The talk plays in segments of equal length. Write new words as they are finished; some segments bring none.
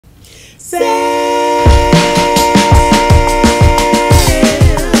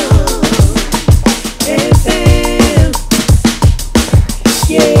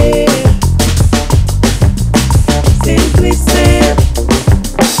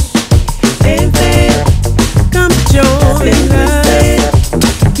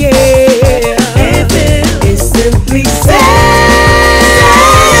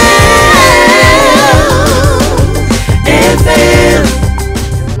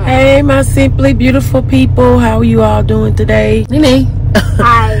My simply beautiful people, how are you all doing today? Nene.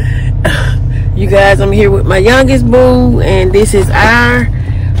 Hi. You guys, I'm here with my youngest boo, and this is our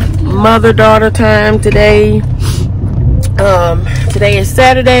mother-daughter time today. Today is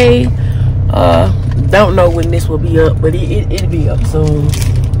Saturday. Don't know when this will be up, but it'll be up soon.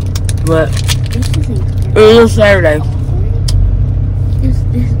 But it is Saturday.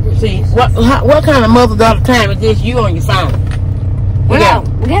 See, what kind of mother-daughter time is this? You on your phone? We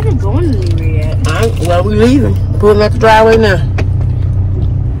haven't gone anywhere yet. Well, we're leaving. Pulling up the driveway now.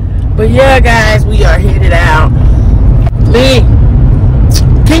 But yeah, guys, we are headed out. Man,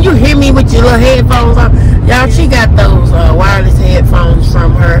 can you hear me with your little headphones on? Y'all, she got those wireless headphones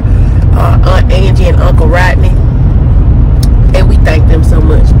from her Aunt Angie and Uncle Rodney. And we thank them so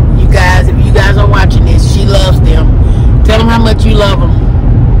much. You guys, if you guys are watching this, she loves them. Tell them how much you love them.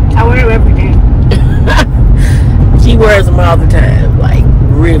 I wear them every day. She wears them all the time, like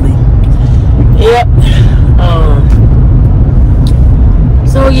really. Yep.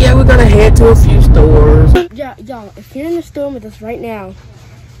 So yeah, we're gonna head to a few stores. Y'all, if you're in the store with us right now,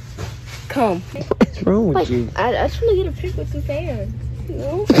 come. What's wrong with you? I just want to get a pic with some fans. You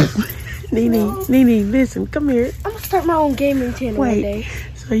know? Nene, listen, come here. I'm gonna start my own gaming channel one day.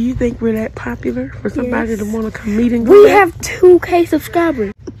 So you think we're that popular for somebody to want to come meet and go? We have 2K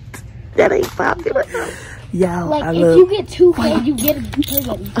subscribers. That ain't popular. Y'all, like, if you get 2K, you get a play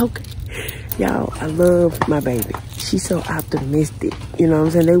button. Okay. Y'all, I love my baby. She's so optimistic. You know what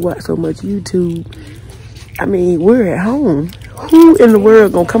I'm saying? They watch so much YouTube. I mean, we're at home. Who in the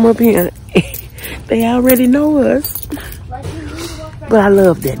world gonna come up here? They already know us. But I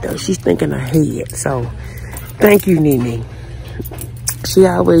love that, though. She's thinking ahead. So, thank you, Nene. She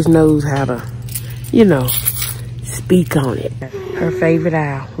always knows how to, you know, speak on it. Her favorite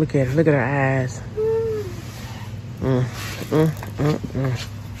aisle. Look at her. Look at her eyes.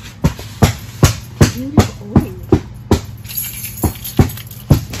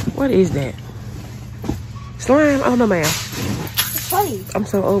 What is that? Slime? Oh no, ma'am. I'm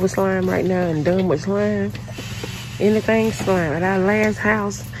so over slime right now and done with slime. Anything slime. At our last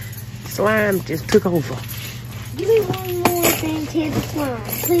house, slime just took over. Give me one more thing, kids, of slime,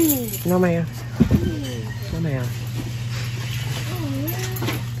 please. No, ma'am. No, ma'am.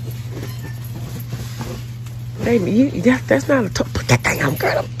 Baby, that's not a put that thing on,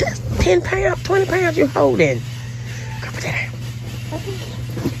 girl. That's 10 pounds, 20 pounds you're holding. Girl, put that down.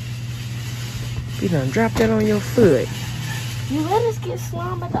 You done drop that on your foot. You let us get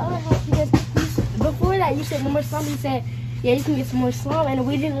slime at the other house because before that you said no more slime. You said, yeah, you can get some more slime, and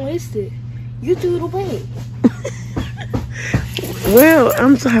we didn't waste it. You threw it away. Well,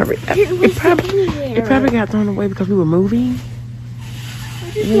 I'm sorry. It probably got thrown away because we were moving.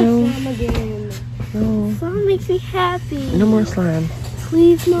 Slime again. No. Slime makes me happy. No more slime.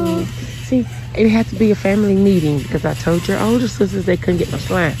 Please, Mom. See, it had to be a family meeting because I told your older sisters they couldn't get no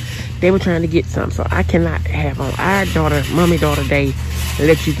slime. They were trying to get some, so I cannot have on our mommy-daughter day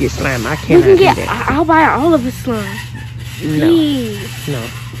let you get slime. I cannot do that. I'll buy all of the slime. Please. No.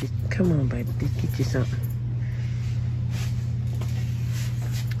 Come on, baby. Just get you something.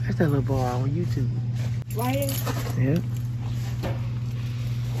 That's that little boy on YouTube. Right? Yep.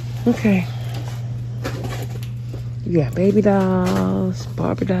 Okay. You got baby dolls,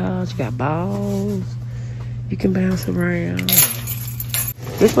 Barbie dolls, you got balls. You can bounce around.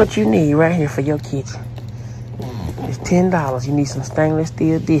 This is what you need right here for your kitchen. It's $10. You need some stainless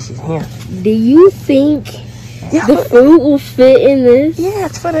steel dishes here. Do you think the food will fit in this? Yeah,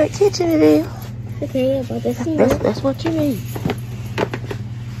 it's for the kitchen it is. Okay, about this. That's what you need.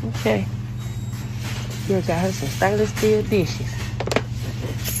 Okay. You got her some stainless steel dishes.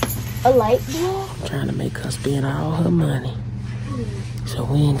 A light bulb? Trying to make her spend all her money. So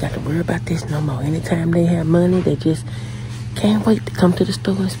we ain't got to worry about this no more. Anytime they have money, they just can't wait to come to the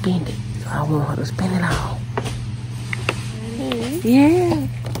store and spend it. So I want her to spend it all. Yeah.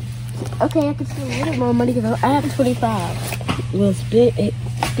 Okay, I can spend a little more money because I have 25. Well, spend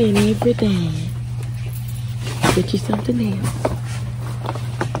everything. Get you something else.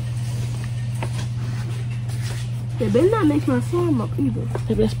 They better not make my slime up either.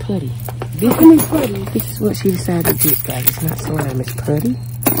 Maybe that's putty. Putty. This is what she decided to get, guys. It's not slime, it's putty.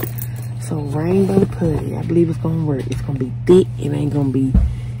 So rainbow putty, I believe it's gonna work. It's gonna be thick. It ain't gonna be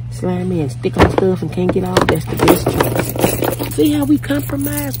slimy and stick on stuff and can't get off. That's the best choice. See how we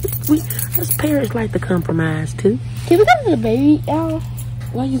compromise? We us parents like to compromise too. Can we go to the baby aisle?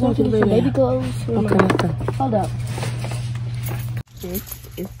 Why you going to the baby clothes? Okay, let's go. Hold up. This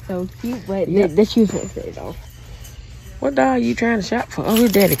is so cute, but that's you supposed to say though. What dog are you trying to shop for? Oh,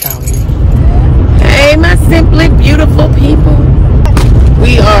 his daddy calling you. Hey, my simply beautiful people.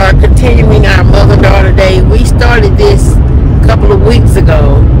 We are continuing our mother-daughter day. We started this a couple of weeks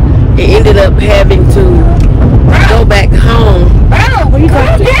ago. It ended up having to go back home.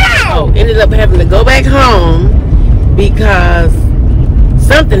 Ended up having to go back home because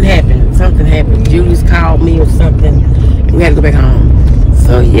something happened. Julius called me or something. We had to go back home.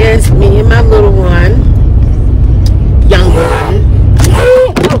 So yes, me and my little one, younger one.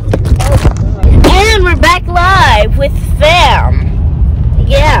 And we're back live with fam.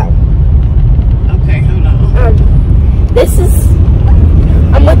 Yeah. Okay, hold on. This is.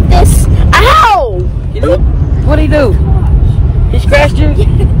 I'm with this. Ow! What'd he do? He scratched you?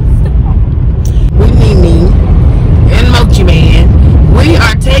 We Mimi and Mochi Man. We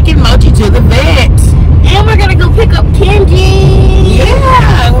are taking Mochi to the vet. And we're gonna go pick up Kenji.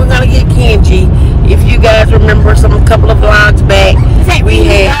 Yeah, we're gonna get Kenji. If you guys remember a couple of vlogs back, we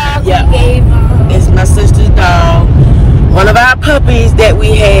had it's my sister's dog, one of our puppies that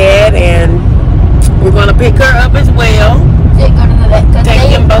we had, and we're gonna pick her up as well.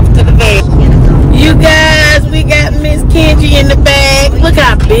 Take them both to the vet. You guys, we got Miss Kenji in the bag. Look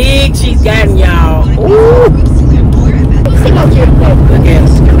how big she's gotten, y'all. Ooh. Look at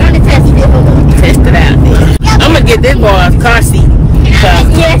her. Test it out. I'm gonna get this boy's car seat.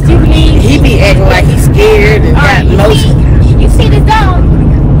 Yes, you need. He be acting like he's scared and got emotion. You see the dog?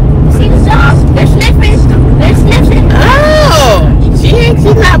 You see the dog? They're sniffing. They're sniffing. Oh,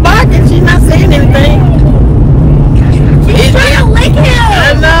 she's not barking. She's not saying anything. She's trying to lick him.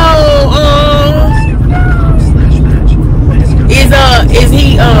 I know. Is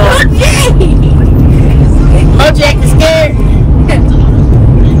he Moji acting scared?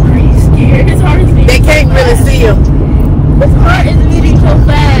 He's scared. His heart is beating. They can't really see him. His heart is beating so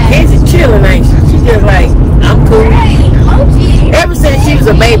fast. Ken's chilling, ain't she? She's just like, I'm cool. Hey, Moji. Ever since she was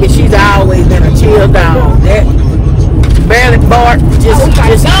a baby, she's always been a chill dog. That barely bark, just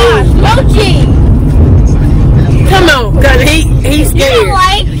gosh, cool. Moji. Come on, cause he's scared. You know,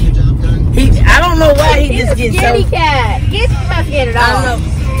 like, I don't know why he just gets so. cat. He's not scared at all. I don't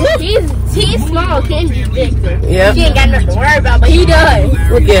know. He's small. Kenji's big. Yeah. She ain't got nothing to worry about, but he does.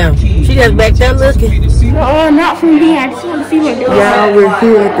 Look at him. She just back there looking. No, not from me. I just want to see my dog. Y'all, we're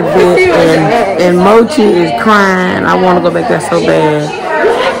here at the vet, and Mochi is crying. I want to go back there so bad.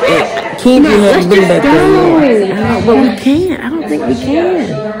 And Kenji hasn't been back there yet. I know, but we can't. I don't think we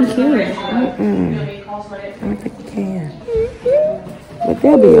can. We can't. I don't think we can. But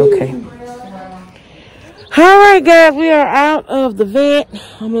they'll be okay. Alright guys, we are out of the vet.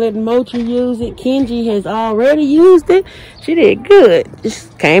 I'm letting Mochi use it. Kenji has already used it. She did good.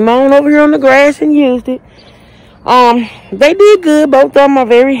 Just came on over here on the grass and used it. They did good. Both of them are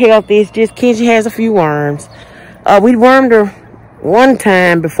very healthy. It's just Kenji has a few worms. We wormed her one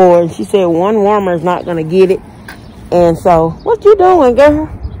time before, and she said one wormer is not gonna get it. And so, what you doing, girl?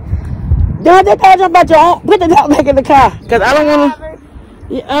 Don't that dog jump out your own. Put the dog back in the car, cause I don't wanna.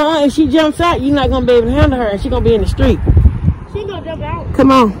 If she jumps out, you're not gonna be able to handle her, and she's gonna be in the street. She gonna jump out. Come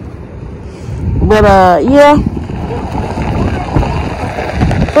on. But yeah.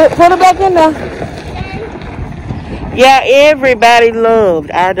 Put her back in there. Yeah, everybody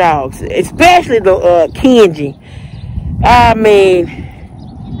loved our dogs, especially the Kenji. I mean,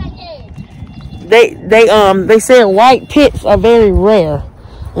 they said white pits are very rare,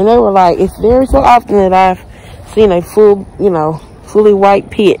 and they were like, it's very so often that I've seen a full, fully white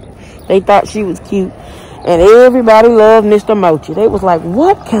pit. They thought she was cute, and everybody loved Mr. Mochi. They was like,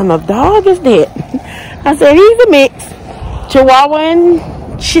 what kind of dog is that? I said, he's a mix, Chihuahua and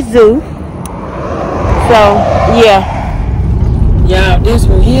Shih Tzu. So yeah, y'all, this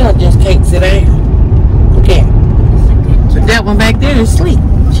one here just can't sit down. Okay, so that one back there is asleep.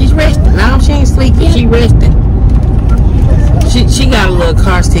 She's resting. No, she ain't sleeping. She resting. She got a little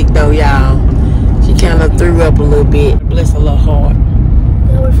car sick though, y'all. She kind of threw up a little bit. Bless her little heart.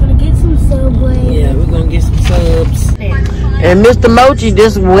 Now we're gonna get some Subway. Yeah, we're gonna get some subs. And Mr. Mochi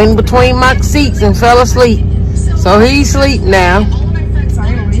just went between my seats and fell asleep. So he's asleep now.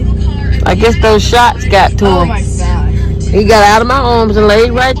 I guess those shots got to him. Oh my God. He got out of my arms and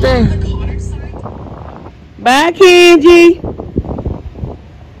laid right there. Bye, Kenji.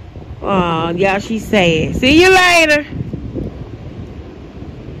 Oh, y'all, she's sad. See you later.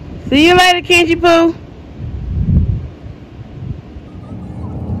 See you later, Kenji Poo.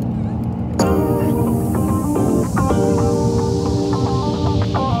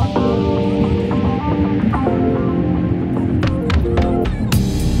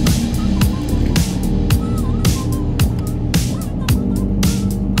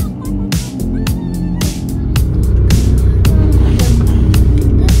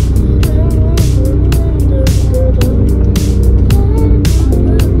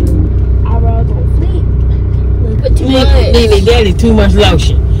 Daddy, too much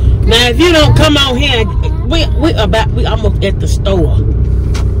lotion. Now, if you don't come on here, we almost at the store.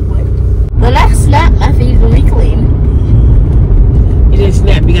 Well, that snap my face when we clean. You didn't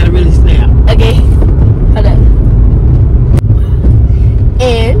snap. You gotta really snap. Okay. Hold up.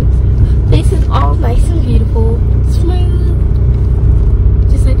 And this is all nice and beautiful, smooth,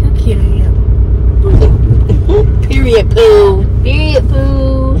 just like how cute I am. Period, poo. Period,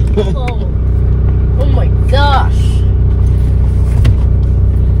 poo. Oh my gosh.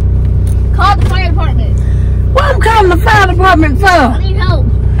 Call the fire department. What I'm calling the fire department for? I need help.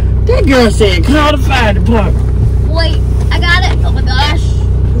 That girl said call the fire department. Wait, I got it. Oh my gosh.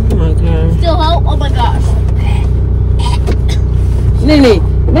 Oh my god. Still help? Oh my gosh. Nene,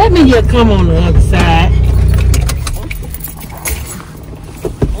 let me just come on the other side.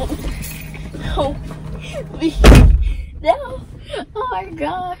 Oh, no. Oh my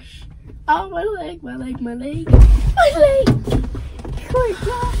gosh. Oh, my leg, my leg, my leg. My leg. Oh my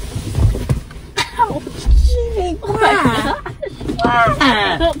gosh. Ow. Why? Why?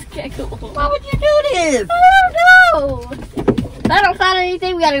 Why would you do this? I don't know. If I don't find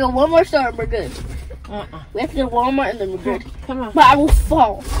anything, we gotta go one more store and we're good. We have to go to Walmart and then we're good. Come on. But I will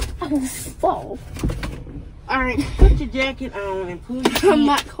fall. I will fall. Alright. Put your jacket on and pull your I'm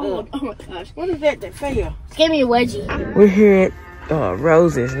not cold. Oh my gosh. What is that fell? Give me a wedgie. We're here at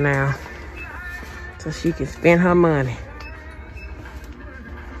Rose's now. So she can spend her money.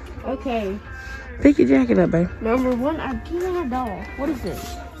 Okay. Pick your jacket up, babe. Number one, I can't have a doll. What is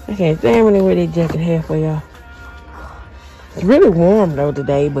this? Okay, damn really wear that jacket half for y'all. It's really warm though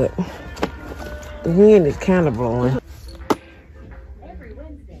today, but the wind is kind of blowing. Every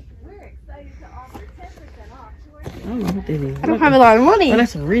Wednesday, we're excited to offer 10% off to our I don't know what that is. I don't have a lot of money. Oh,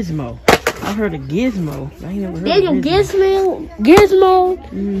 that's a Gizmo. I heard a Gizmo. I ain't never heard Daniel, of Gizmo. Gizmo.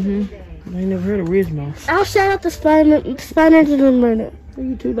 Mm-hmm. I ain't never heard of Gizmo. I'll shout out the Spinner to the minute. Are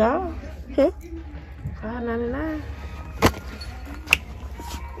you $2? Huh? $5.99.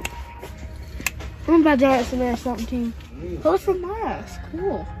 I'm about to add some ass something too. Oh, it's from mask.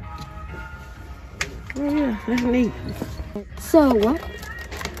 Cool. Oh yeah, that's neat. So what?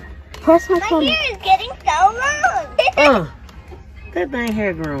 Press my phone. My hair is getting so long. That thing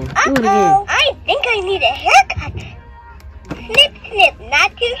hair grown. Do it Uh-oh, again. I think I need a haircut. Snip, snip, not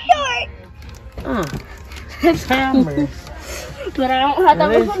too short. It's hammers. But I don't have that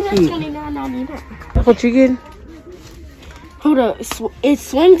That's one. That's cute. $29.99. What you getting? Hold up. It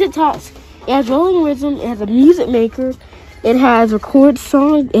swings and tops. It has rolling rhythm. It has a music maker. It has record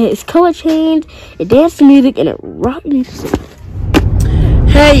song. It's color change. It dance to music and it rock music.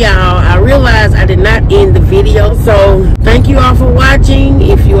 Hey y'all, I realized I did not end the video, so thank you all for watching.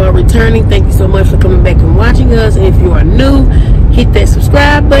 If you are returning, thank you so much for coming back and watching us. And if you are new, hit that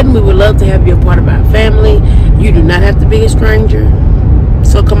subscribe button. We would love to have you a part of our family. You do not have to be a stranger,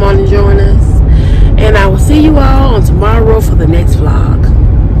 so come on and join us. And I will see you all on tomorrow for the next vlog.